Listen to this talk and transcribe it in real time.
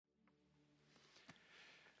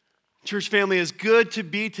Church family, it's good to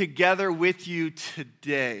be together with you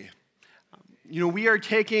today. We are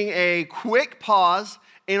taking a quick pause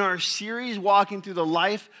in our series walking through the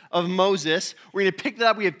life of Moses. We're going to pick that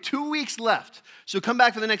up. We have 2 weeks left. So come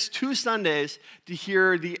back for the next 2 Sundays to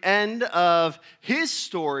hear the end of his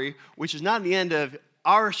story, which is not the end of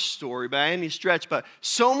our story by any stretch, but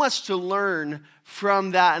so much to learn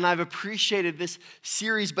from that, and I've appreciated this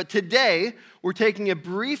series. But today, we're taking a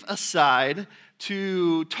brief aside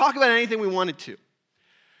to talk about anything we wanted to.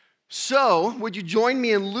 So, would you join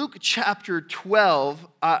me in Luke chapter 12?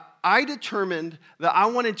 I determined that I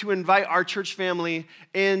wanted to invite our church family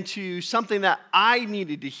into something that I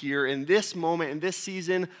needed to hear in this moment, in this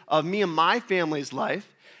season of me and my family's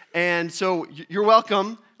life. And so, you're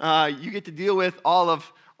welcome. You get to deal with all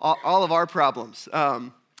of our problems.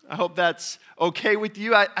 I hope that's okay with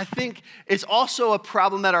you. I think it's also a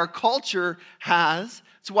problem that our culture has.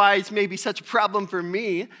 It's why it's maybe such a problem for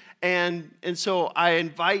me. And so I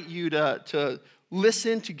invite you to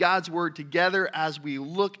listen to God's word together as we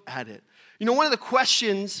look at it. One of the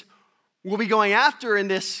questions we'll be going after in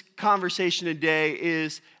this conversation today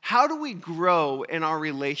is, how do we grow in our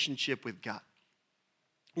relationship with God?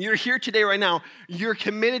 You're here today right now. You're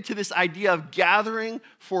committed to this idea of gathering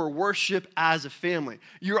for worship as a family.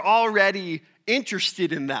 You're already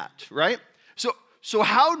interested in that, right? So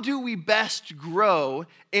how do we best grow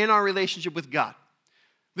in our relationship with God?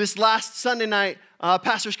 This last Sunday night,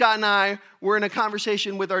 Pastor Scott and I were in a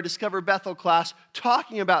conversation with our Discover Bethel class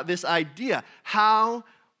talking about this idea. How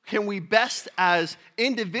can we best, as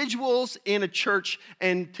individuals in a church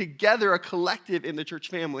and together a collective in the church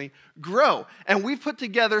family, grow? And we've put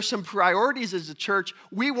together some priorities as a church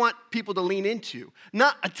we want people to lean into.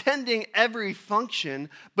 Not attending every function,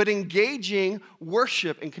 but engaging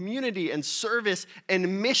worship and community and service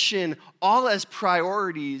and mission all as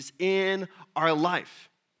priorities in our life.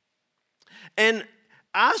 And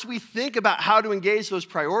as we think about how to engage those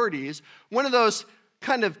priorities, one of those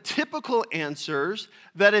kind of typical answers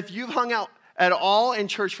that if you've hung out at all in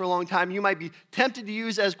church for a long time, you might be tempted to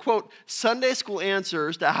use as, quote, Sunday school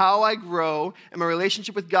answers to how I grow in my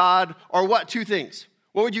relationship with God are what? 2 things.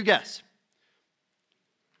 What would you guess?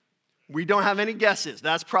 We don't have any guesses.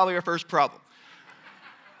 That's probably our first problem.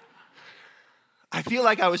 I feel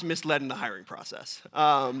like I was misled in the hiring process.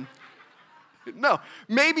 No,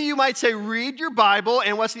 maybe you might say read your Bible,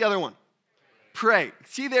 and what's the other one? Pray.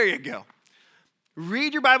 See, there you go.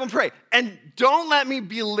 Read your Bible and pray. And don't let me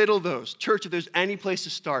belittle those. Church, if there's any place to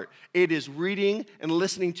start, it is reading and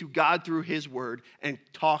listening to God through his word and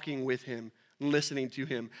talking with him and listening to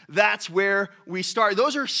him. That's where we start.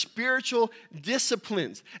 Those are spiritual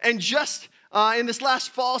disciplines. And just in this last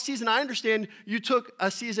fall season, I understand you took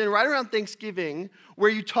a season right around Thanksgiving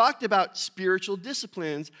where you talked about spiritual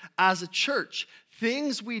disciplines as a church.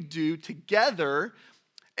 Things we do together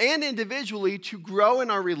and individually to grow in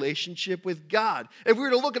our relationship with God. If we were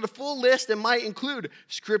to look at a full list, it might include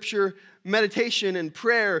scripture, meditation, and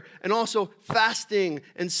prayer, and also fasting,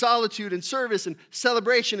 and solitude, and service, and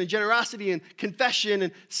celebration, and generosity, and confession,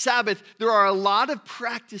 and Sabbath. There are a lot of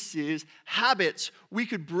practices, habits we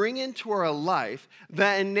could bring into our life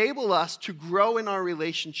that enable us to grow in our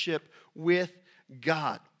relationship with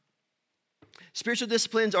God. Spiritual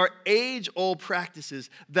disciplines are age-old practices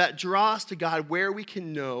that draw us to God where we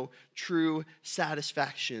can know true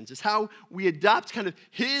satisfactions. It's how we adopt kind of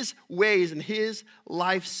his ways and his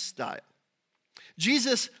lifestyle.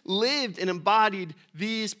 Jesus lived and embodied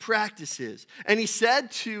these practices, and he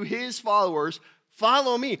said to his followers,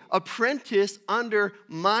 "Follow me, apprentice under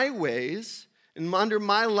my ways and under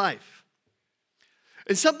my life."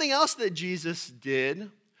 And something else that Jesus did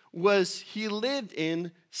was he lived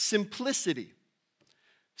in simplicity.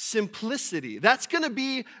 Simplicity. That's going to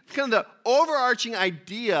be kind of the overarching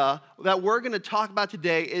idea that we're going to talk about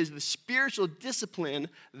today is the spiritual discipline,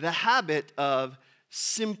 the habit of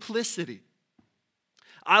simplicity.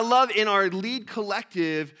 I love in our lead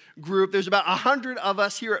collective group, there's about 100 of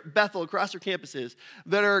us here at Bethel across our campuses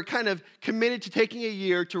that are kind of committed to taking a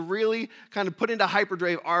year to really kind of put into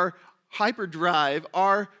hyperdrive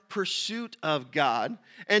our pursuit of God.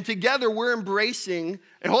 And together we're embracing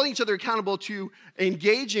and holding each other accountable to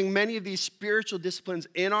engaging many of these spiritual disciplines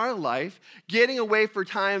in our life, getting away for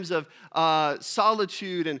times of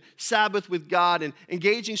solitude and Sabbath with God, and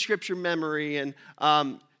engaging scripture memory, and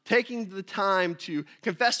taking the time to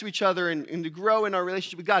confess to each other and to grow in our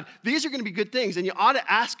relationship with God. These are going to be good things, and you ought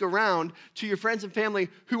to ask around to your friends and family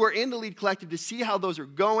who are in the lead collective to see how those are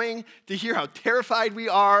going, to hear how terrified we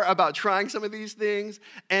are about trying some of these things,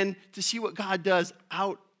 and to see what God does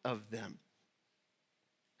out of them.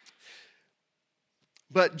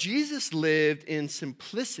 But Jesus lived in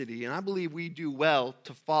simplicity, and I believe we do well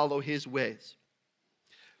to follow his ways.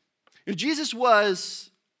 Jesus was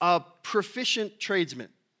a proficient tradesman.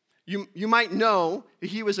 You might know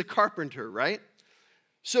he was a carpenter, right?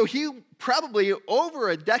 So he probably over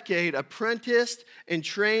a decade apprenticed and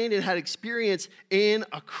trained and had experience in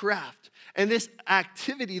a craft. And this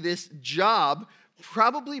activity, this job,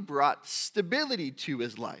 probably brought stability to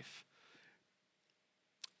his life.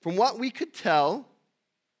 From what we could tell,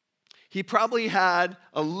 he probably had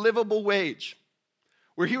a livable wage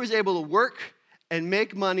where he was able to work and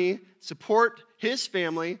make money, support his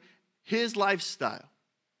family, his lifestyle.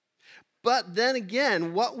 But then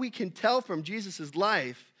again, what we can tell from Jesus'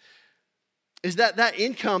 life is that that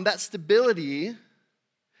income, that stability,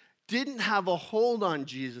 didn't have a hold on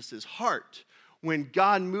Jesus' heart. When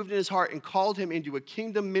God moved in his heart and called him into a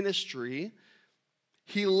kingdom ministry,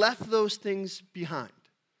 he left those things behind.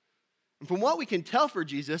 And from what we can tell for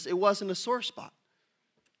Jesus, it wasn't a sore spot.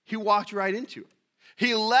 He walked right into it.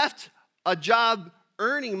 He left a job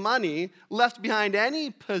earning money, left behind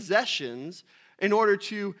any possessions in order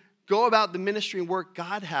to go about the ministry and work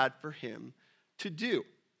God had for him to do.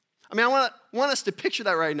 I mean, I want us to picture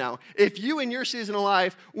that right now. If you in your season of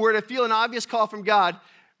life were to feel an obvious call from God,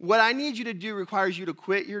 what I need you to do requires you to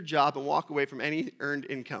quit your job and walk away from any earned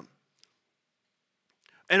income.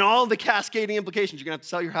 And all the cascading implications. You're going to have to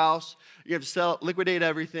sell your house. You're going to have to liquidate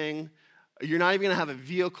everything. You're not even going to have a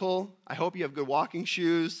vehicle. I hope you have good walking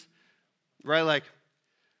shoes, right? Like,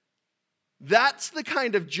 that's the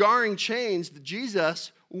kind of jarring change that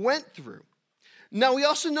Jesus went through. Now, we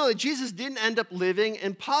also know that Jesus didn't end up living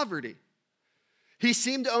in poverty. He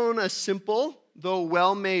seemed to own a simple, though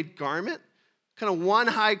well-made garment, kind of one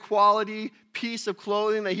high-quality piece of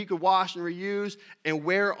clothing that he could wash and reuse and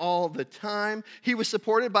wear all the time. He was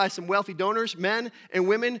supported by some wealthy donors, men and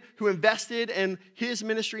women who invested in his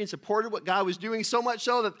ministry and supported what God was doing, so much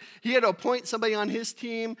so that he had to appoint somebody on his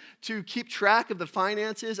team to keep track of the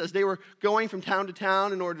finances as they were going from town to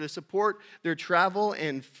town in order to support their travel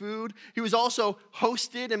and food. He was also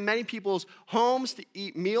hosted in many people's homes to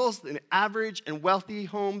eat meals in average and wealthy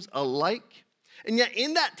homes alike. And yet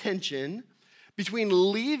in that tension between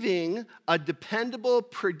leaving a dependable,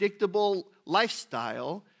 predictable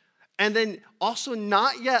lifestyle and then also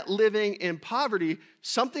not yet living in poverty,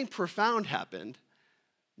 something profound happened.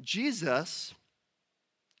 Jesus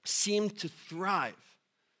seemed to thrive.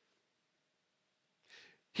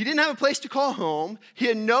 He didn't have a place to call home. He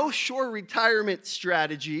had no sure retirement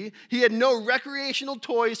strategy. He had no recreational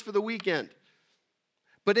toys for the weekend.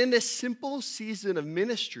 But in this simple season of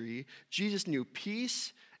ministry, Jesus knew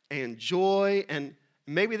peace and joy, and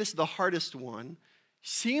maybe this is the hardest one,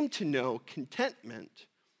 seemed to know contentment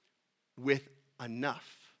with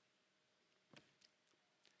enough.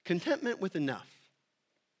 Contentment with enough.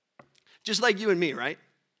 Just like you and me, right?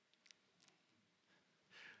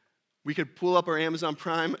 We could pull up our Amazon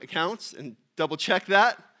Prime accounts and double check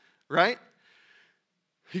that, right?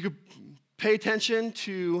 You could pay attention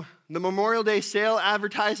to the Memorial Day sale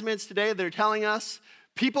advertisements today that are telling us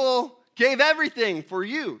people gave everything for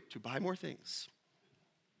you to buy more things.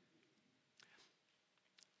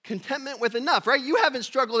 Contentment with enough, right? You haven't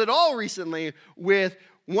struggled at all recently with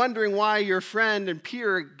wondering why your friend and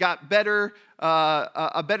peer got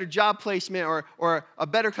a better job placement or a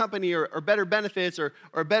better company or better benefits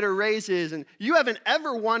or better raises. And you haven't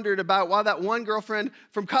ever wondered about why that one girlfriend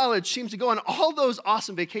from college seems to go on all those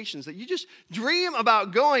awesome vacations that you just dream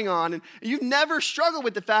about going on. And you've never struggled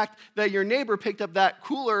with the fact that your neighbor picked up that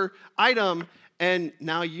cooler item and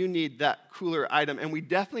now you need that cooler item. And we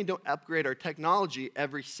definitely don't upgrade our technology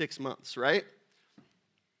every 6 months, right?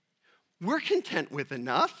 We're content with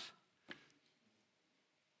enough. I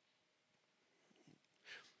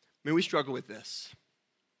mean, we struggle with this.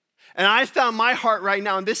 And I found my heart right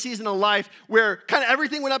now in this season of life where kind of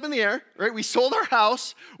everything went up in the air, right? We sold our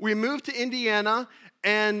house, we moved to Indiana,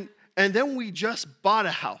 and then we just bought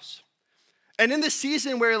a house. And in this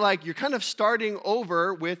season where like you're kind of starting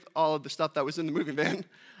over with all of the stuff that was in the moving van,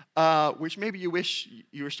 which maybe you wish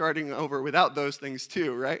you were starting over without those things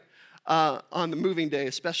too, right? On the moving day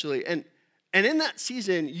especially. And in that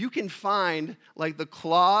season, you can find like the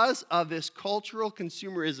claws of this cultural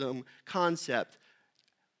consumerism concept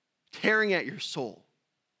tearing at your soul,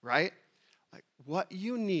 right? Like what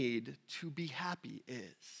you need to be happy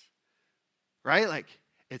is, right? Like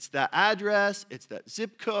it's that address, it's that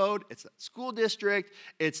zip code, it's that school district,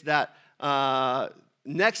 it's that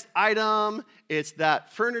next item, it's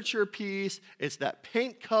that furniture piece, it's that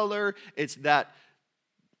paint color, it's that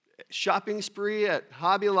shopping spree at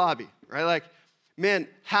Hobby Lobby, right? Like, man,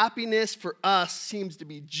 happiness for us seems to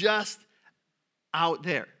be just out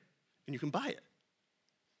there, and you can buy it.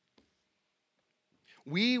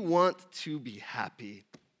 We want to be happy.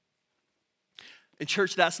 And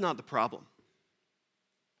church, that's not the problem.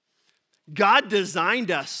 God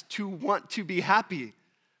designed us to want to be happy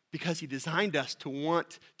because he designed us to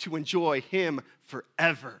want to enjoy him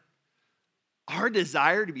forever. Our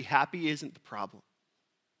desire to be happy isn't the problem.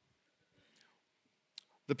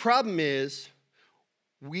 The problem is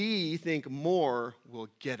we think more will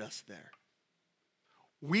get us there.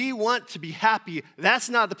 We want to be happy. That's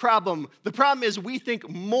not the problem. The problem is we think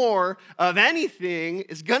more of anything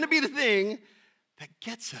is going to be the thing that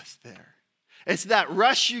gets us there. It's that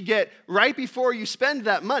rush you get right before you spend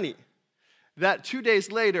that money that 2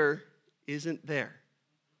 days later isn't there.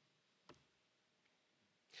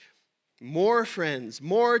 More friends,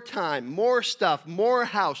 more time, more stuff, more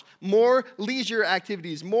house, more leisure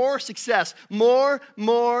activities, more success, more.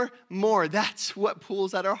 That's what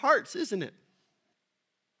pulls at our hearts, isn't it?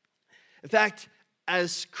 In fact,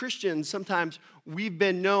 as Christians, sometimes we've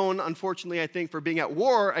been known, unfortunately, I think, for being at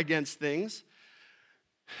war against things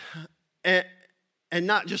and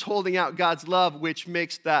not just holding out God's love, which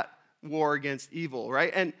makes that war against evil,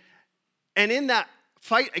 right? And in that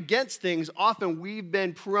fight against things, often we've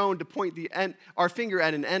been prone to point our finger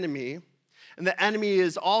at an enemy, and the enemy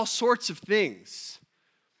is all sorts of things.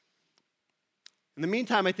 In the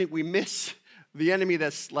meantime, I think we miss the enemy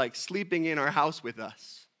that's like sleeping in our house with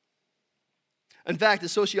us. In fact, the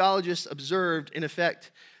sociologists observed, in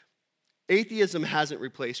effect, atheism hasn't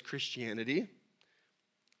replaced Christianity.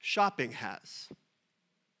 Shopping has.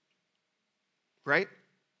 Right?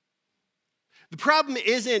 The problem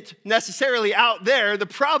isn't necessarily out there. The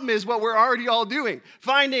problem is what we're already all doing.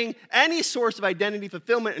 Finding any source of identity,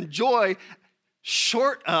 fulfillment, and joy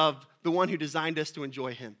short of the one who designed us to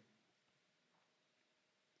enjoy him.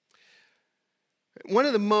 One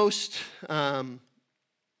of the most kind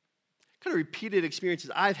of repeated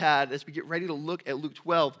experiences I've had as we get ready to look at Luke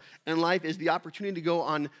 12 in life is the opportunity to go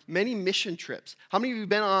on many mission trips. How many of you have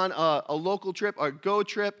been on a local trip or a go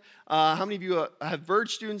trip? How many of you have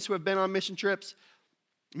Verge students who have been on mission trips?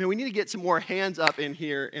 Man, we need to get some more hands up in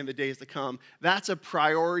here in the days to come. That's a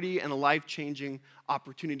priority and a life-changing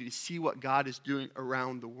opportunity to see what God is doing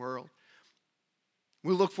around the world.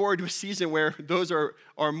 We look forward to a season where those are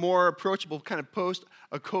more approachable, kind of post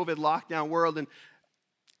a COVID lockdown world. And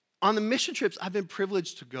on the mission trips I've been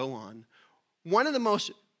privileged to go on, one of the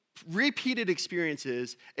most repeated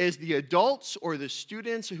experiences is the adults or the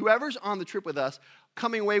students, whoever's on the trip with us,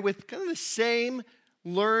 coming away with kind of the same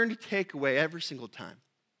learned takeaway every single time.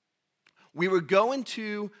 We were going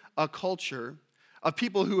to a culture of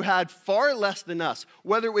people who had far less than us,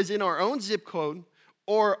 whether it was in our own zip code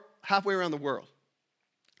or halfway around the world,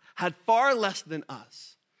 had far less than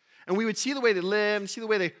us. And we would see the way they lived, see the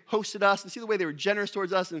way they hosted us, and see the way they were generous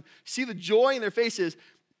towards us, and see the joy in their faces.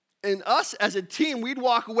 And us as a team, we'd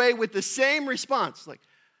walk away with the same response. Like,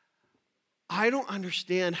 I don't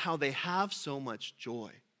understand how they have so much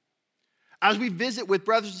joy. As we visit with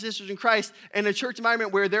brothers and sisters in Christ in a church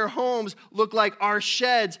environment where their homes look like our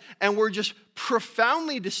sheds and we're just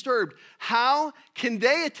profoundly disturbed, how can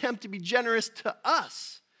they attempt to be generous to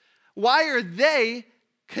us? Why are they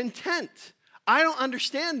content? I don't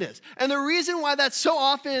understand this. And the reason why that's so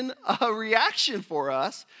often a reaction for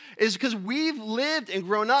us is because we've lived and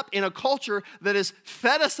grown up in a culture that has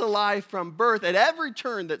fed us alive from birth at every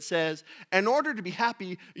turn that says, in order to be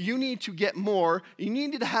happy, you need to get more, you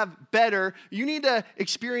need to have better, you need to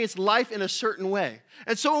experience life in a certain way.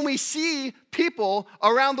 And so when we see people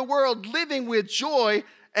around the world living with joy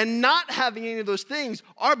and not having any of those things,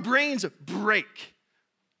 our brains break,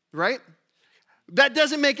 right? That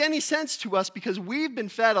doesn't make any sense to us because we've been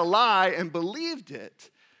fed a lie and believed it,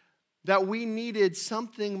 that we needed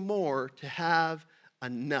something more to have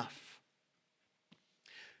enough.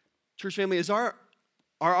 Church family, are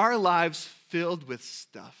our lives filled with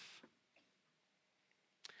stuff?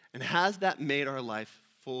 And has that made our life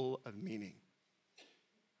full of meaning?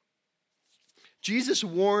 Jesus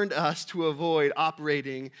warned us to avoid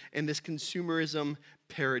operating in this consumerism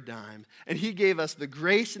paradigm. And he gave us the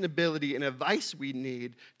grace and ability and advice we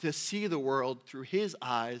need to see the world through his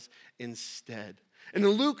eyes instead. And in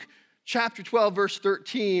Luke chapter 12, verse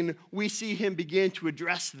 13, we see him begin to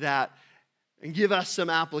address that and give us some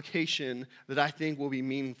application that I think will be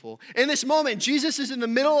meaningful. In this moment, Jesus is in the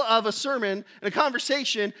middle of a sermon and a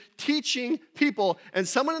conversation teaching people, and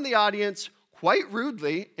someone in the audience quite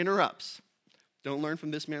rudely interrupts. Don't learn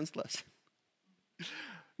from this man's lesson.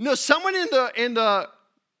 No, someone in the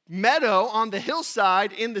meadow, on the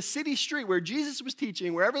hillside, in the city street where Jesus was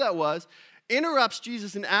teaching, wherever that was, interrupts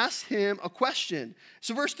Jesus and asks him a question.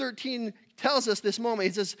 So verse 13 tells us this moment.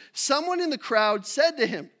 He says, someone in the crowd said to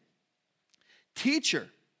him, "Teacher,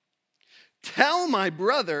 tell my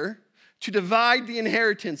brother to divide the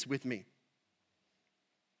inheritance with me."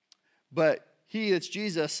 But he, that's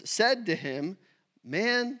Jesus, said to him,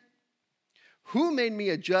 "Man, who made me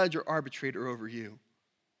a judge or arbitrator over you?"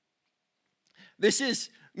 This is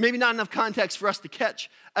maybe not enough context for us to catch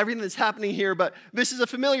everything that's happening here, but this is a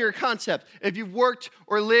familiar concept. If you've worked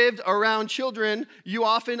or lived around children, you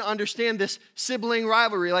often understand this sibling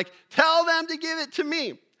rivalry. Like, tell them to give it to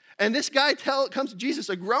me. And this guy comes to Jesus,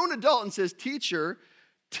 a grown adult, and says, "Teacher,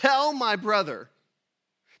 tell my brother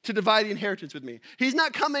to divide the inheritance with me." He's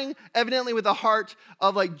not coming, evidently, with a heart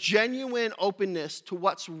of like genuine openness to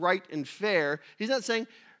what's right and fair. He's not saying,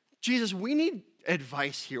 "Jesus, we need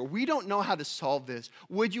advice here. We don't know how to solve this.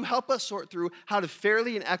 Would you help us sort through how to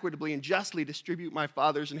fairly and equitably and justly distribute my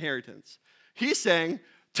father's inheritance?" He's saying,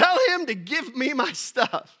 "Tell him to give me my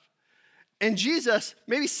stuff." And Jesus,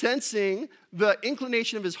 maybe sensing the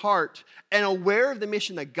inclination of his heart and aware of the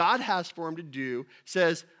mission that God has for him to do,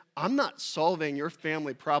 says, "I'm not solving your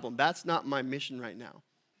family problem. That's not my mission right now."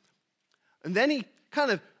 And then he kind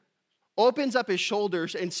of opens up his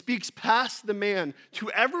shoulders and speaks past the man to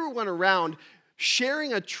everyone around,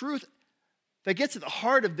 sharing a truth that gets at the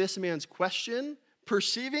heart of this man's question,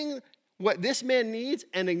 perceiving what this man needs,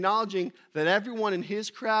 and acknowledging that everyone in his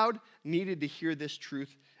crowd needed to hear this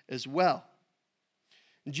truth as well.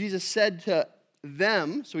 And Jesus said to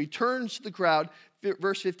them, so he turns to the crowd,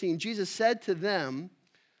 verse 15, Jesus said to them,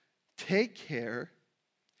 "Take care,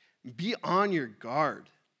 be on your guard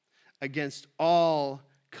against all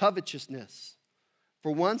covetousness,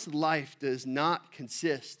 for one's life does not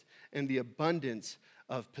consist in the abundance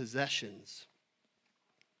of possessions."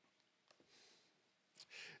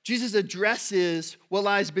 Jesus addresses what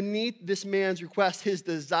lies beneath this man's request, his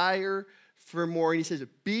desire for more. And he says,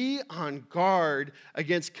 be on guard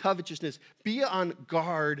against covetousness. Be on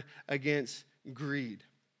guard against greed.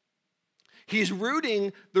 He's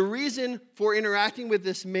rooting the reason for interacting with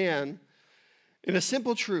this man in a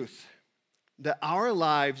simple truth, that our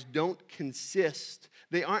lives don't consist,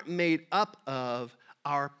 they aren't made up of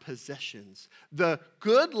our possessions. The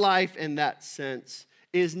good life in that sense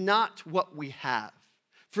is not what we have.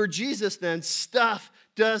 For Jesus, then, stuff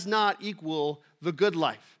does not equal the good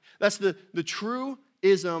life. That's the true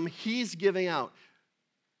ism he's giving out.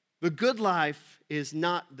 The good life is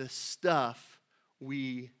not the stuff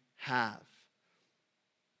we have.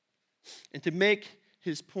 And to make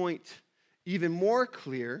his point even more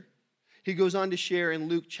clear, he goes on to share in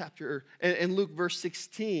Luke verse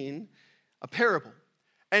 16, a parable.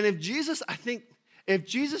 And if Jesus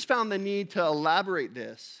found the need to elaborate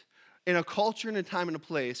this in a culture and a time and a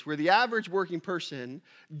place where the average working person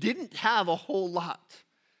didn't have a whole lot,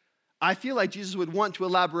 I feel like Jesus would want to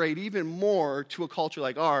elaborate even more to a culture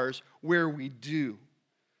like ours where we do.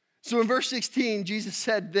 So in verse 16, Jesus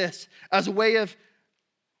said this as a way of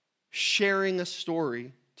sharing a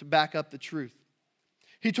story to back up the truth.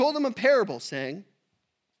 He told them a parable, saying,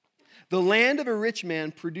 "The land of a rich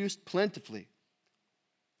man produced plentifully.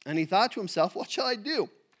 And he thought to himself, what shall I do?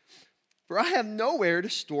 For I have nowhere to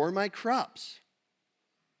store my crops."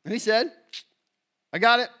 And he said, "I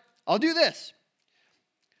got it. I'll do this.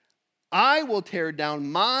 I will tear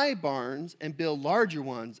down my barns and build larger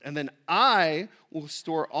ones, and then I will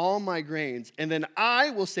store all my grains. And then I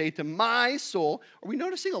will say to my soul," are we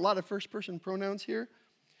noticing a lot of first-person pronouns here?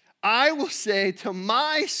 "I will say to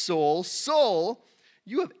my soul, soul,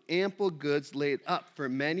 you have ample goods laid up for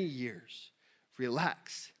many years.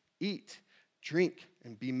 Relax, eat, drink,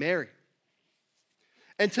 and be merry."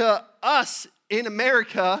 And to us in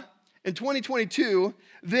America in 2022,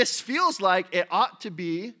 this feels like it ought to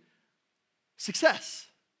be success.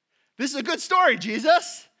 This is a good story,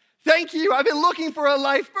 Jesus. Thank you. I've been looking for a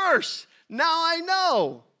life verse. Now I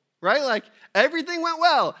know, right? Like everything went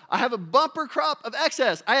well. I have a bumper crop of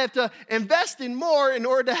excess. I have to invest in more in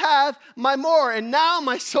order to have my more. And now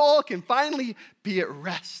my soul can finally be at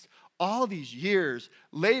rest. All these years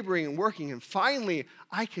laboring and working, and finally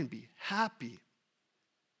I can be happy.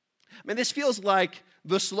 I mean, this feels like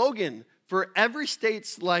the slogan for every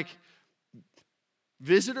state's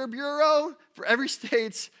visitor bureau, for every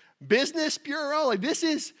state's business bureau. Like this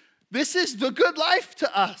is the good life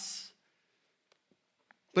to us.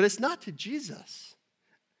 But it's not to Jesus.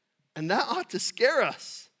 And that ought to scare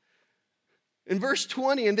us. In verse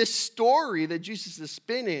 20, in this story that Jesus is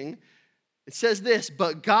spinning, it says this,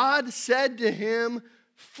 "But God said to him,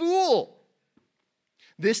 'Fool,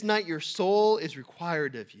 this night your soul is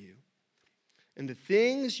required of you. And the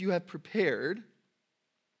things you have prepared,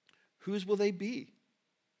 whose will they be?'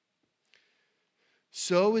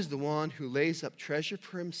 So is the one who lays up treasure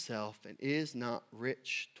for himself and is not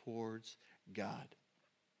rich towards God.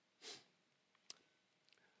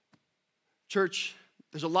 Church,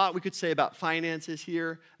 there's a lot we could say about finances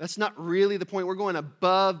here. That's not really the point. We're going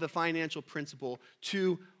above the financial principle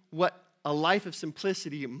to what a life of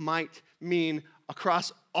simplicity might mean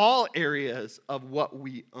across all areas of what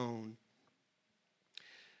we own.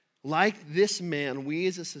 Like this man, we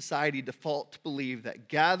as a society default to believe that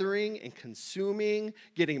gathering and consuming,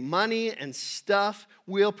 getting money and stuff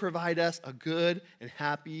will provide us a good and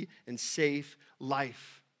happy and safe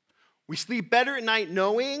life. We sleep better at night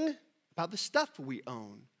knowing about the stuff we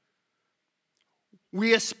own.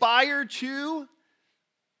 We aspire to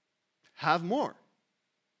have more.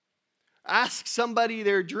 Ask somebody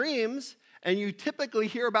their dreams, and you typically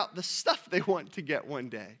hear about the stuff they want to get one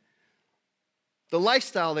day, the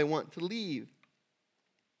lifestyle they want to lead.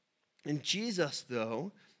 And Jesus,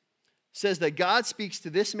 though, says that God speaks to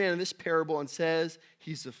this man in this parable and says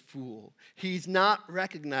he's a fool. He's not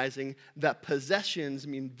recognizing that possessions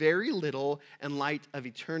mean very little in light of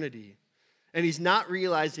eternity. And he's not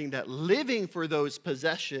realizing that living for those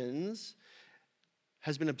possessions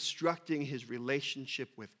has been obstructing his relationship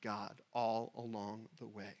with God all along the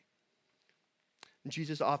way. And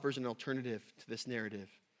Jesus offers an alternative to this narrative,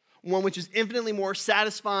 one which is infinitely more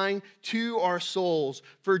satisfying to our souls.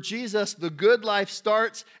 For Jesus, the good life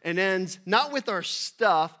starts and ends not with our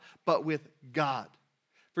stuff, but with God.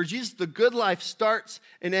 For Jesus, the good life starts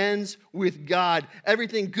and ends with God.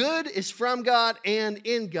 Everything good is from God and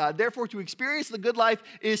in God. Therefore, to experience the good life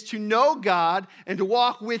is to know God and to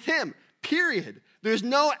walk with him, period. There's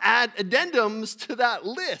no addendums to that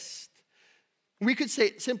list. We could say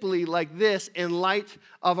it simply like this in light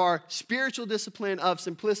of our spiritual discipline of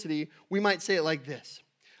simplicity. We might say it like this.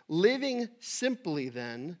 Living simply,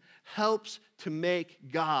 then, helps to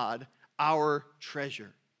make God our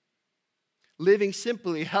treasure. Living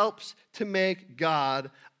simply helps to make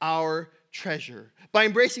God our treasure. By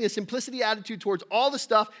embracing a simplicity attitude towards all the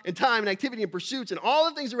stuff and time and activity and pursuits and all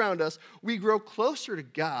the things around us, we grow closer to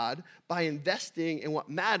God by investing in what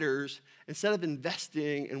matters instead of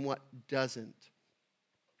investing in what doesn't.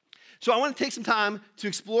 So I want to take some time to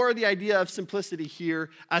explore the idea of simplicity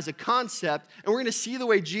here as a concept, and we're going to see the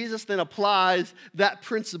way Jesus then applies that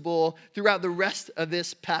principle throughout the rest of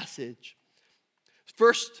this passage.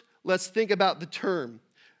 First, let's think about the term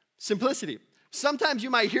simplicity. Sometimes you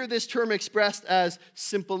might hear this term expressed as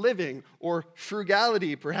simple living or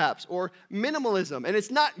frugality, perhaps, or minimalism. And it's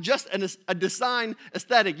not just a design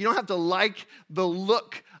aesthetic. You don't have to like the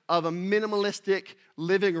look of a minimalistic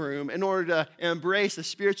living room in order to embrace a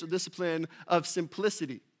spiritual discipline of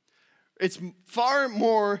simplicity. It's far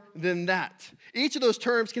more than that. Each of those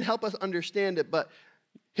terms can help us understand it, but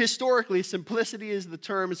historically, simplicity is the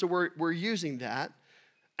term, so we're using that.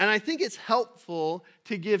 And I think it's helpful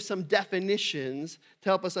to give some definitions to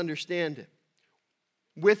help us understand it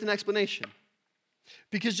with an explanation.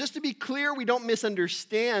 Because just to be clear, we don't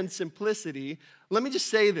misunderstand simplicity. Let me just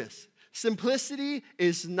say this. Simplicity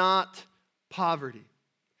is not poverty.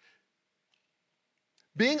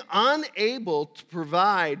 Being unable to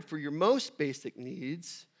provide for your most basic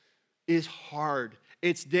needs is hard.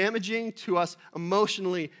 It's damaging to us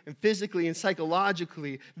emotionally and physically and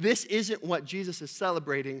psychologically. This isn't what Jesus is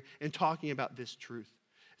celebrating in talking about this truth.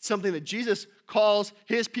 It's something that Jesus calls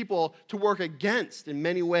his people to work against in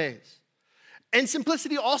many ways. And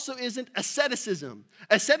simplicity also isn't asceticism.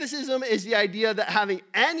 Asceticism is the idea that having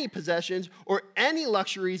any possessions or any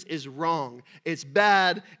luxuries is wrong. It's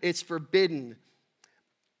bad. It's forbidden.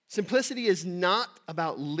 Simplicity is not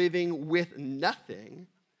about living with nothing.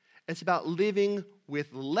 It's about living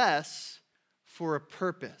with less for a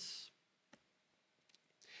purpose.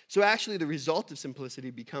 So actually, the result of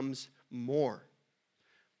simplicity becomes more.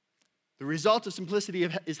 The result of simplicity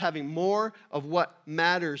is having more of what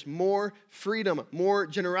matters, more freedom, more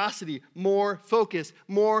generosity, more focus,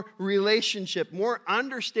 more relationship, more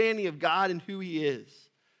understanding of God and who he is.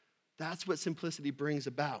 That's what simplicity brings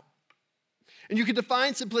about. And you can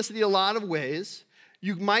define simplicity a lot of ways.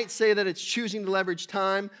 You might say that it's choosing to leverage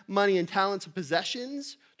time, money, and talents and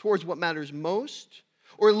possessions towards what matters most,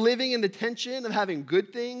 or living in the tension of having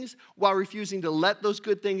good things while refusing to let those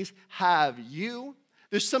good things have you.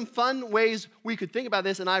 There's some fun ways we could think about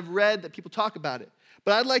this, and I've read that people talk about it.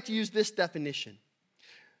 But I'd like to use this definition.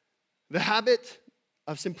 The habit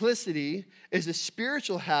of simplicity is a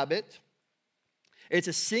spiritual habit. It's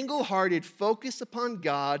a single-hearted focus upon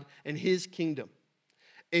God and his kingdom,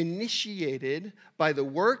 initiated by the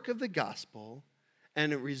work of the gospel,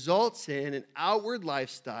 and it results in an outward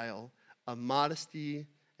lifestyle of modesty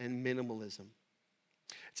and minimalism.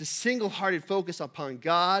 It's a single-hearted focus upon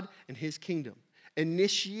God and his kingdom,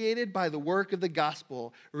 initiated by the work of the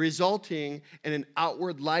gospel, resulting in an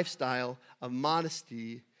outward lifestyle of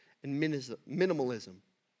modesty and minimalism.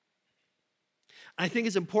 I think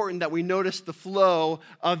it's important that we notice the flow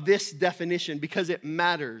of this definition because it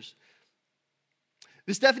matters.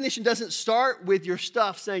 This definition doesn't start with your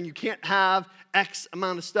stuff saying you can't have X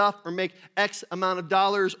amount of stuff or make X amount of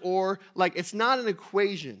dollars, or it's not an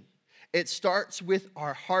equation. It starts with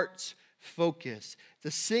our heart's focus.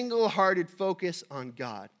 It's a single-hearted focus on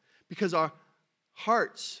God, because our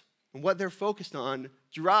hearts and what they're focused on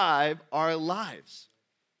drive our lives,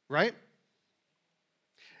 right?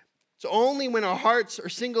 So only when our hearts are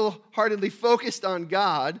single-heartedly focused on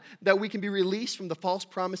God that we can be released from the false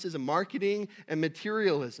promises of marketing and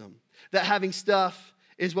materialism, that having stuff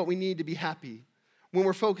is what we need to be happy. When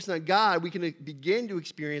we're focused on God, we can begin to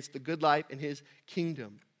experience the good life in his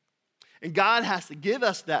kingdom. And God has to give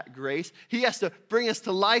us that grace. He has to bring us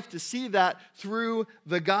to life to see that through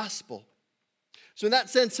the gospel. So in that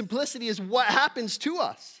sense, simplicity is what happens to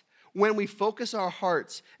us when we focus our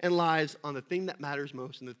hearts and lives on the thing that matters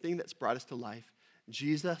most and the thing that's brought us to life,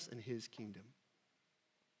 Jesus and his kingdom.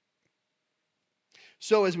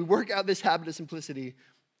 So as we work out this habit of simplicity,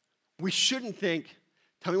 we shouldn't think,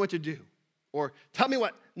 tell me what to do, or tell me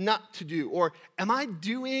what not to do, or am I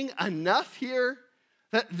doing enough here?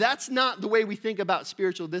 That's not the way we think about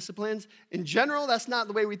spiritual disciplines. In general, that's not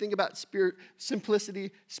the way we think about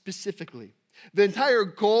simplicity specifically. The entire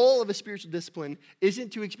goal of a spiritual discipline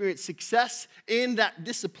isn't to experience success in that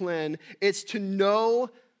discipline. It's to know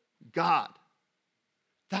God.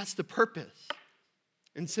 That's the purpose.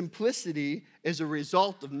 And simplicity is a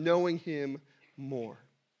result of knowing him more.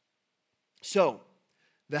 So,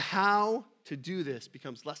 the how to do this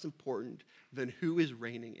becomes less important than who is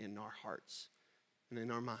reigning in our hearts and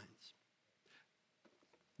in our minds.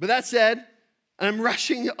 But that said, I'm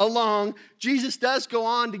rushing along. Jesus does go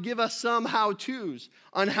on to give us some how-tos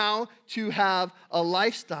on how to have a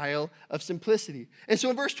lifestyle of simplicity. And so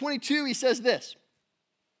in verse 22, he says this.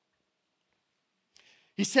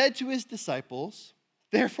 He said to his disciples,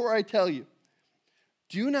 "Therefore I tell you,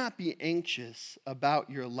 do not be anxious about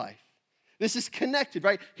your life." This is connected,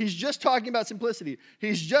 right? He's just talking about simplicity.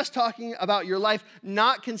 He's just talking about your life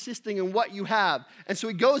not consisting in what you have. And so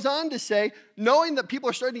he goes on to say, knowing that people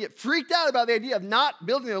are starting to get freaked out about the idea of not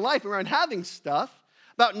building their life around having stuff,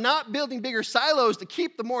 about not building bigger silos to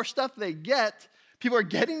keep the more stuff they get, people are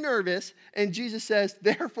getting nervous. And Jesus says,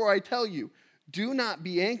 "Therefore I tell you, do not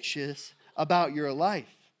be anxious about your life,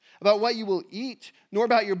 about what you will eat, nor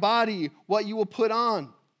about your body, what you will put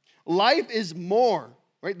on. Life is more."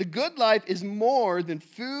 Right? The good life is more than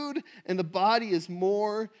food, and the body is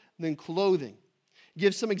more than clothing.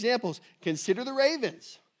 Give some examples. Consider the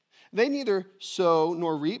ravens. They neither sow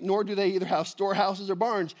nor reap, nor do they either have storehouses or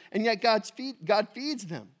barns, and yet God feeds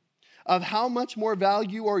them. Of how much more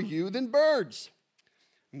value are you than birds?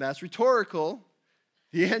 And that's rhetorical.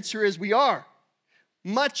 The answer is we are.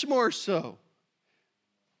 Much more so.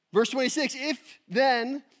 Verse 26,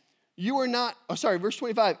 verse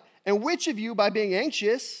 25. And which of you, by being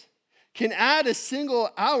anxious, can add a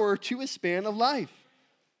single hour to his span of life?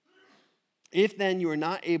 If then you are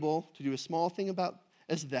not able to do a small thing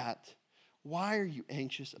as that, why are you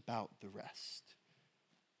anxious about the rest?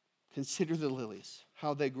 Consider the lilies,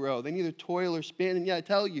 how they grow. They neither toil or spin, and yet I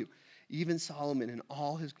tell you, even Solomon in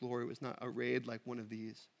all his glory was not arrayed like one of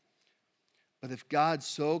these. But if God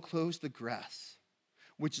so clothes the grass,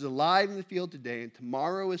 which is alive in the field today, and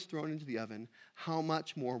tomorrow is thrown into the oven, how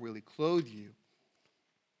much more will he clothe you,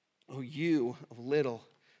 O you of little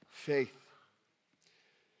faith?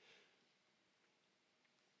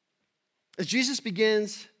 As Jesus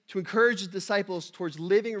begins to encourage his disciples towards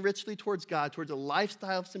living richly towards God, towards a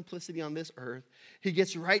lifestyle of simplicity on this earth, he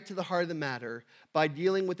gets right to the heart of the matter by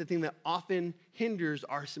dealing with the thing that often hinders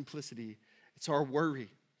our simplicity. It's our worry,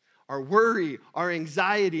 our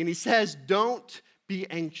anxiety. And he says, don't be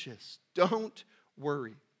anxious. Don't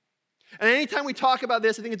worry. And anytime we talk about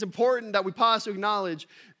this, I think it's important that we pause to acknowledge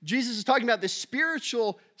Jesus is talking about the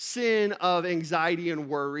spiritual sin of anxiety and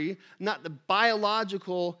worry, not the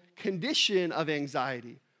biological condition of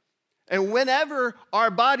anxiety. And whenever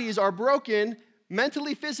our bodies are broken,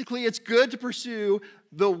 mentally, physically, it's good to pursue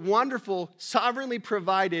the wonderful, sovereignly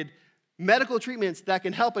provided medical treatments that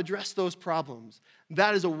can help address those problems.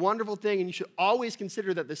 That is a wonderful thing, and you should always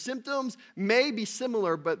consider that the symptoms may be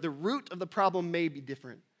similar, but the root of the problem may be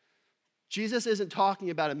different. Jesus isn't talking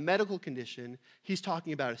about a medical condition. He's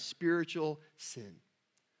talking about a spiritual sin.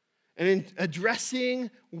 And in addressing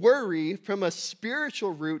worry from a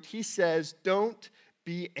spiritual root, he says, don't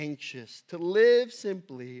be anxious. To live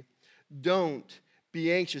simply, don't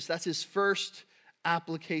be anxious. That's his first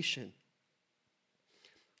application.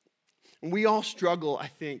 And we all struggle, I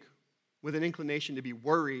think, with an inclination to be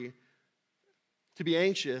worried, to be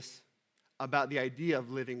anxious about the idea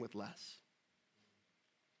of living with less.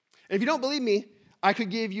 And if you don't believe me, I could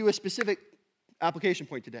give you a specific application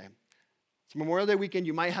point today. It's Memorial Day weekend.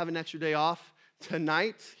 You might have an extra day off.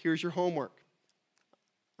 Tonight, here's your homework.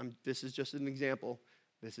 This is just an example.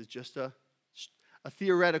 This is just a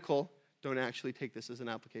theoretical. Don't actually take this as an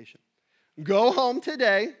application. Go home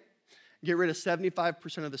today. Get rid of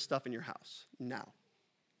 75% of the stuff in your house now.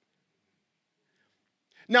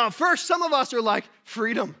 Now, at first, some of us are like,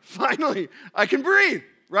 freedom, finally, I can breathe,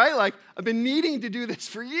 right? Like, I've been needing to do this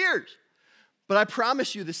for years. But I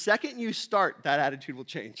promise you, the second you start, that attitude will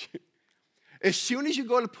change. As soon as you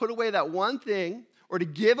go to put away that one thing, or to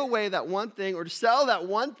give away that one thing, or to sell that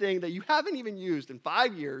one thing that you haven't even used in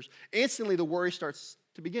 5 years, instantly the worry starts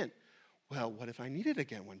to begin. Well, what if I need it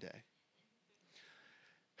again one day?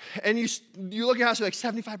 And you look at your house, you're like,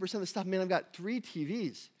 75% of the stuff, man, I've got 3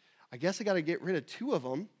 TVs. I guess I got to get rid of 2 of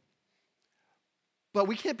them. But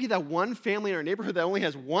we can't be that one family in our neighborhood that only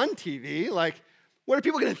has 1 TV. Like, what are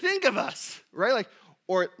people going to think of us, right? Like,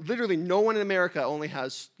 or literally no one in America only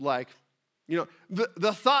has, like,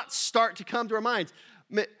 the thoughts start to come to our minds.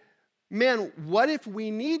 Man, what if we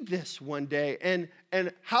need this one day?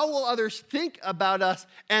 And how will others think about us?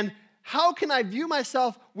 And how can I view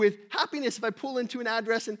myself with happiness if I pull into an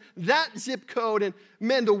address and that zip code? And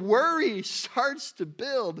man, the worry starts to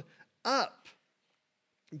build up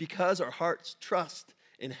because our hearts trust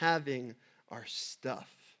in having our stuff.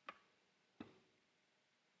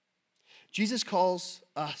 Jesus calls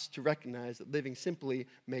us to recognize that living simply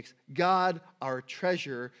makes God our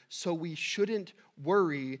treasure, so we shouldn't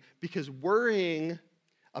worry, because worrying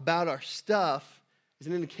about our stuff is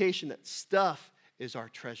an indication that stuff is our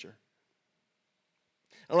treasure.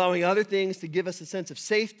 Allowing other things to give us a sense of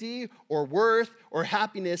safety or worth or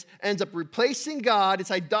happiness ends up replacing God, it's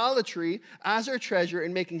idolatry, as our treasure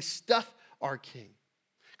and making stuff our king.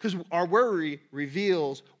 Because our worry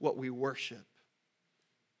reveals what we worship.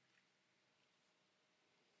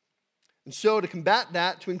 And so to combat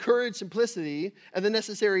that, to encourage simplicity and the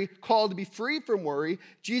necessary call to be free from worry,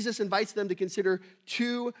 Jesus invites them to consider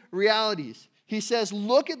 2 realities. He says,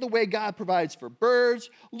 look at the way God provides for birds.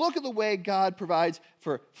 Look at the way God provides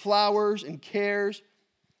for flowers and cares.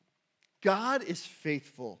 God is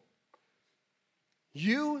faithful.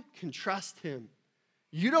 You can trust him.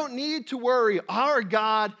 You don't need to worry. Our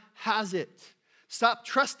God has it. Stop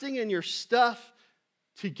trusting in your stuff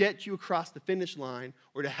to get you across the finish line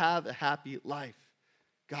or to have a happy life.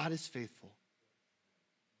 God is faithful.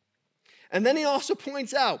 And then he also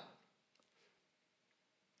points out,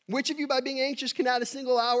 which of you by being anxious can add a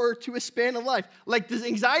single hour to a span of life? Like, does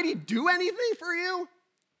anxiety do anything for you?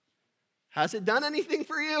 Has it done anything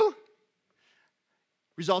for you?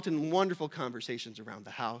 Resulted in wonderful conversations around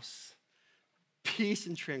the house. Peace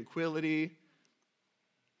and tranquility.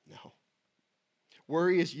 No.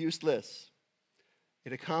 Worry is useless.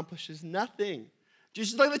 It accomplishes nothing.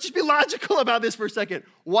 Let's just be logical about this for a second.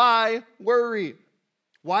 Why worry?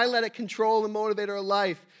 Why let it control and motivate our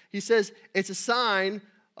life? He says it's a sign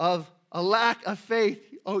of a lack of faith.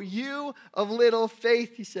 Oh, you of little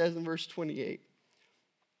faith, he says in verse 28.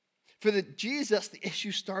 For Jesus, the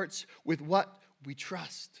issue starts with what we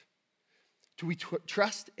trust. Do we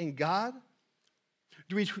trust in God?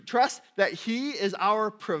 Do we trust that he is our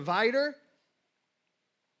provider?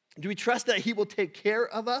 Do we trust that he will take care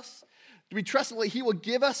of us? Do we trust that he will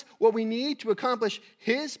give us what we need to accomplish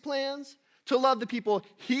his plans, to love the people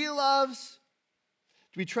he loves?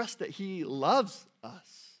 Do we trust that he loves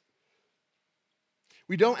us?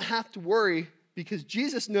 We don't have to worry because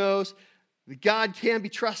Jesus knows that God can be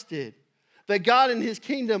trusted, that God and his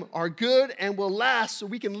kingdom are good and will last, so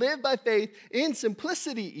we can live by faith in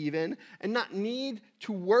simplicity even and not need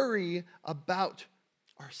to worry about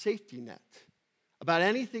our safety net, about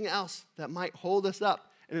anything else that might hold us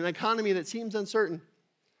up in an economy that seems uncertain.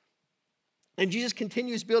 And Jesus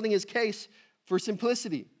continues building his case for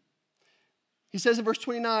simplicity. He says in verse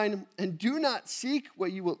 29, and do not seek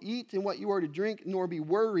what you will eat and what you are to drink, nor be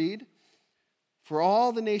worried, for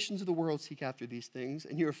all the nations of the world seek after these things,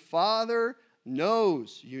 and your Father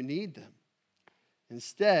knows you need them.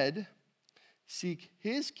 Instead, seek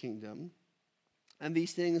his kingdom, and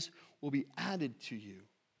these things will be added to you.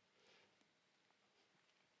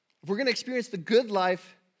 If we're going to experience the good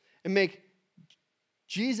life and make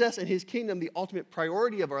Jesus and his kingdom the ultimate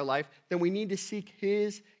priority of our life, then we need to seek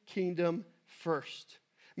his kingdom first.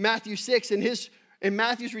 Matthew 6, in his in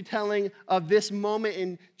Matthew's retelling of this moment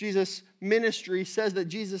in Jesus' ministry says that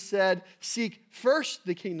Jesus said, seek first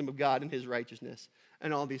the kingdom of God and his righteousness,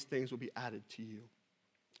 and all these things will be added to you.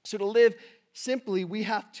 So to live simply, we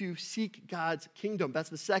have to seek God's kingdom. That's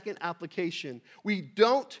the second application. We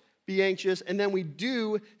don't be anxious, and then we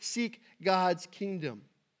do seek God's kingdom.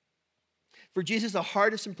 For Jesus, the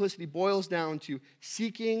heart of simplicity boils down to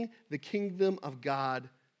seeking the kingdom of God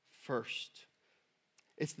first.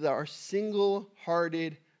 It's our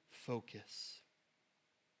single-hearted focus.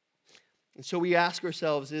 And so we ask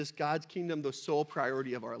ourselves, is God's kingdom the sole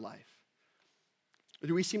priority of our life? Or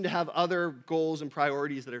do we seem to have other goals and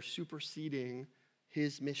priorities that are superseding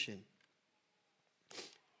his mission?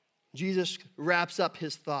 Jesus wraps up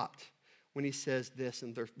his thought when he says this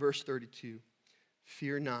in verse 32,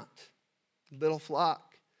 fear not, little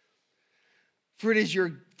flock, for it is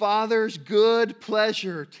your Father's good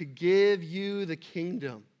pleasure to give you the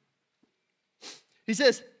kingdom. He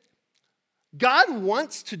says, God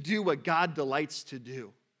wants to do what God delights to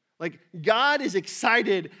do. Like, God is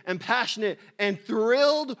excited and passionate and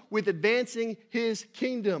thrilled with advancing his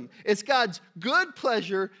kingdom. It's God's good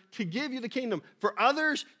pleasure to give you the kingdom, for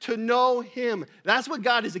others to know him. That's what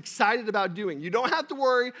God is excited about doing. You don't have to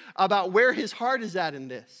worry about where his heart is at in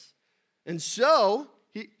this. And so,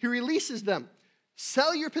 he releases them.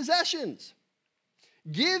 Sell your possessions.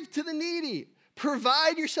 Give to the needy.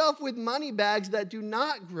 Provide yourself with money bags that do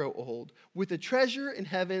not grow old, with a treasure in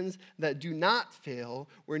heavens that do not fail,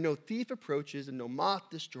 where no thief approaches and no moth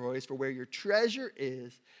destroys. For where your treasure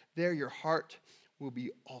is, there your heart will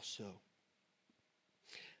be also.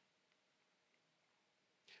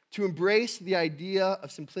 To embrace the idea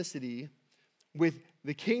of simplicity with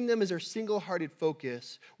the kingdom as our single-hearted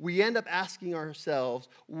focus, we end up asking ourselves,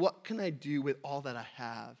 what can I do with all that I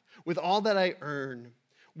have, with all that I earn,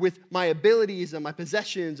 with my abilities and my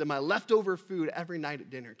possessions and my leftover food every night at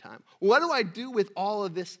dinner time? What do I do with all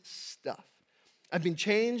of this stuff? I've been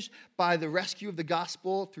changed by the rescue of the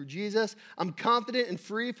gospel through Jesus. I'm confident and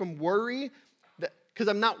free from worry because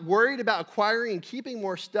I'm not worried about acquiring and keeping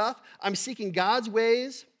more stuff. I'm seeking God's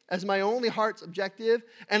ways as my only heart's objective,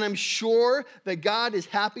 and I'm sure that God is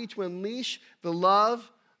happy to unleash the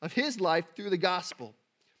love of his life through the gospel.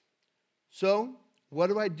 So, what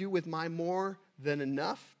do I do with my more than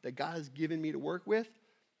enough that God has given me to work with?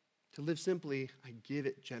 To live simply, I give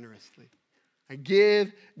it generously. I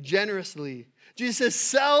give generously. Jesus says,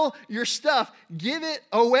 sell your stuff. Give it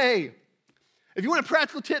away. If you want a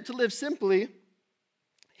practical tip to live simply,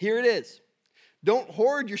 here it is. Don't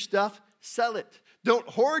hoard your stuff, sell it. Don't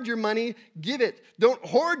hoard your money, give it. Don't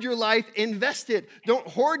hoard your life, invest it. Don't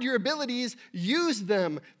hoard your abilities, use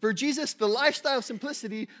them. For Jesus, the lifestyle of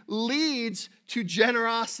simplicity leads to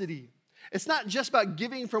generosity. It's not just about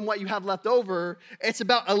giving from what you have left over. It's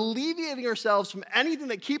about alleviating ourselves from anything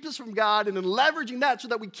that keeps us from God and then leveraging that so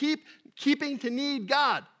that we keep keeping to need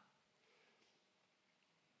God.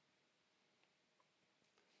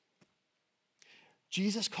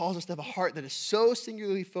 Jesus calls us to have a heart that is so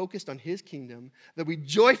singularly focused on his kingdom that we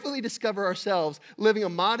joyfully discover ourselves living a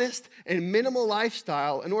modest and minimal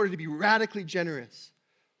lifestyle in order to be radically generous.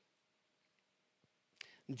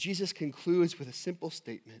 And Jesus concludes with a simple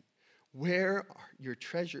statement. Where your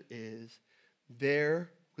treasure is,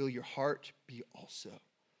 there will your heart be also.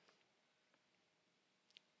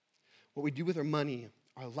 What we do with our money,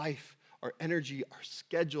 our life, our energy, our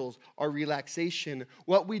schedules, our relaxation,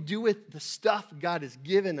 what we do with the stuff God has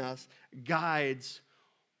given us guides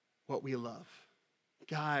what we love,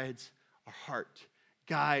 guides our heart,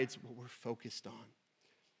 guides what we're focused on.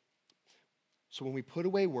 So when we put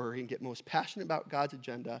away worry and get most passionate about God's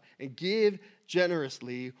agenda and give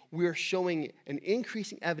generously, we are showing an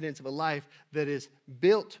increasing evidence of a life that is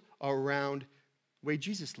built around the way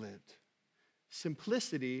Jesus lived.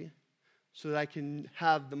 Simplicity, so that I can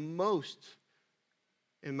have the most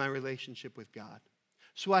in my relationship with God.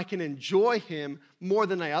 So I can enjoy him more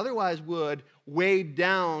than I otherwise would, weighed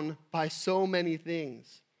down by so many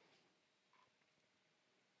things.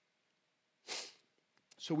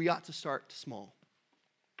 So we ought to start small.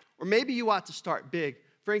 Or maybe you ought to start big.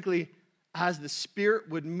 Frankly, as the Spirit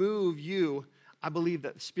would move you, I believe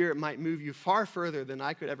that the Spirit might move you far further than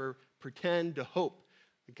I could ever pretend to hope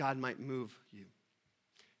that God might move you.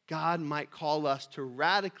 God might call us to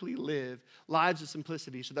radically live lives of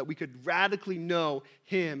simplicity so that we could radically know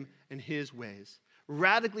him and his ways,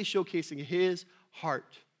 radically showcasing his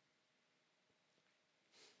heart.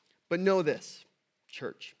 But know this,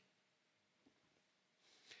 church.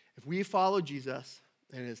 If we follow Jesus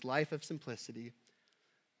and his life of simplicity,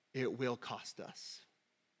 it will cost us.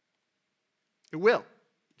 It will.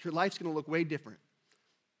 Your life's going to look way different.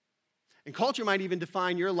 And culture might even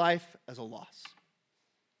define your life as a loss.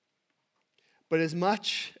 But as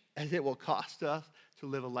much as it will cost us to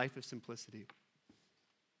live a life of simplicity,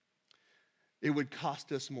 it would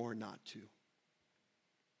cost us more not to.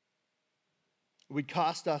 It would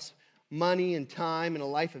cost us money and time and a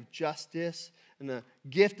life of justice and the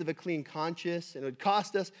gift of a clean conscience. And it would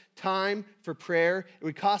cost us time for prayer. It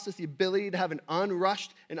would cost us the ability to have an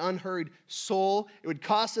unrushed and unhurried soul. It would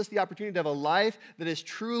cost us the opportunity to have a life that is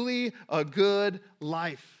truly a good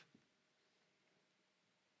life.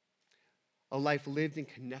 A life lived in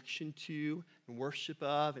connection to and worship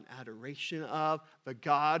of and adoration of the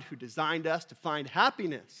God who designed us to find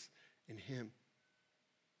happiness in Him.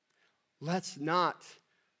 Let's not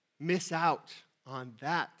miss out on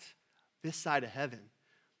that this side of heaven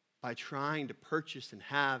by trying to purchase and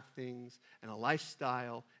have things and a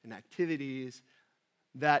lifestyle and activities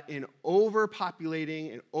that in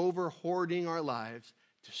overpopulating and over-hoarding our lives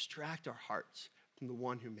distract our hearts from the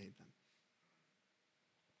one who made them.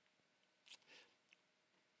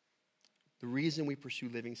 The reason we pursue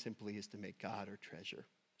living simply is to make God our treasure,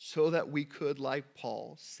 so that we could, like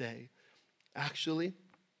Paul, say, actually,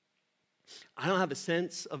 I don't have a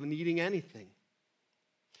sense of needing anything.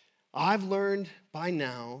 I've learned by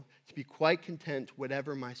now to be quite content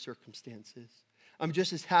whatever my circumstances. I'm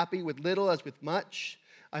just as happy with little as with much.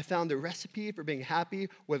 I found the recipe for being happy,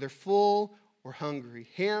 whether full or hungry,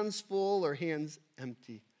 hands full or hands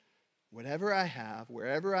empty. Whatever I have,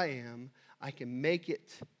 wherever I am, I can make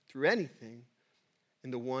it through anything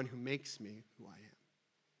in the one who makes me who I am.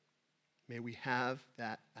 May we have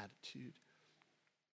that attitude.